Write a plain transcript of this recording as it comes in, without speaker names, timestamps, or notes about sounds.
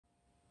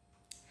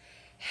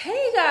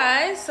Hey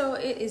guys, so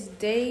it is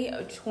day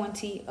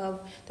 20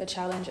 of the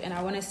challenge, and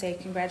I want to say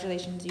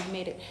congratulations, you've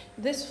made it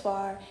this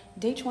far.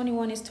 Day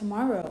 21 is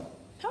tomorrow.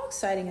 How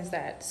exciting is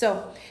that?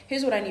 So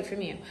here's what I need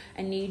from you.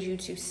 I need you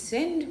to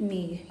send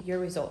me your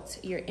results,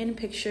 your end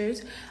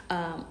pictures,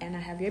 and I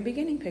have your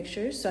beginning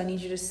pictures, so I need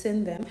you to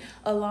send them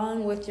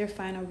along with your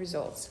final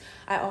results.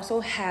 I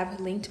also have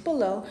linked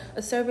below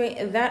a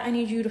survey that I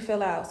need you to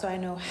fill out so I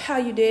know how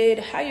you did,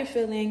 how you're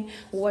feeling,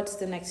 what's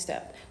the next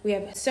step. We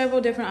have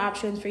several different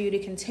options for you to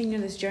continue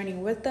this journey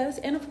with us,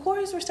 and of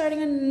course we're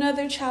starting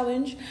another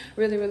challenge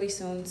really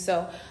soon.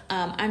 So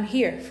I'm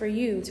here for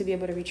you to be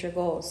able to reach your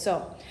goals.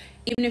 So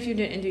even if you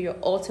didn't do your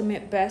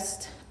ultimate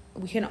best,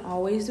 we can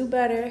always do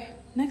better.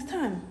 Next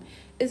time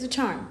is a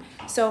charm.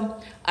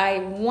 So I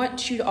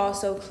want you to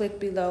also click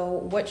below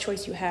what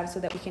choice you have so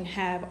that we can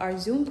have our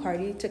Zoom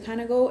party to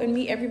kind of go and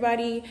meet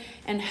everybody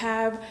and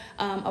have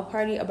a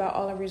party about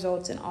all our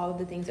results and all of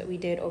the things that we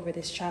did over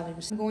this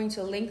challenge. I'm going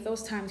to link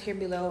those times here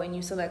below and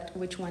you select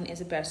which one is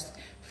the best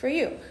for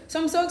you.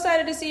 So I'm so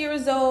excited to see your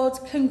results.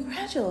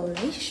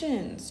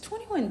 Congratulations.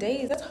 21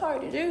 days, that's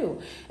hard to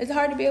do. It's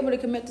hard to be able to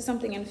commit to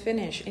something and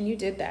finish, and you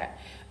did that.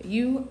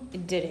 You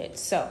did it.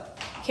 So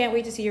can't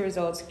wait to see your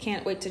results.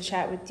 Can't wait to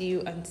chat with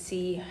you and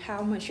see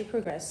how much you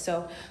progress.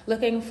 So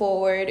looking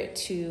forward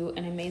to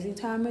an amazing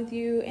time with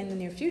you in the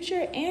near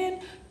future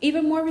and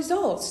even more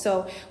results.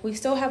 So we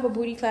still have a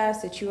booty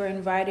class that you are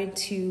invited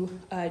to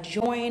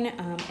join.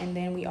 And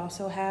then we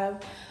also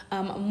have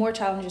more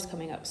challenges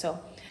coming up. So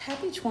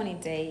happy 20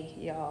 day,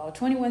 y'all.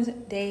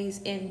 21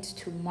 days into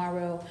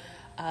tomorrow.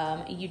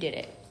 You did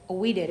it.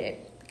 We did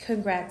it.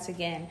 Congrats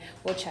again.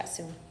 We'll chat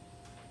soon.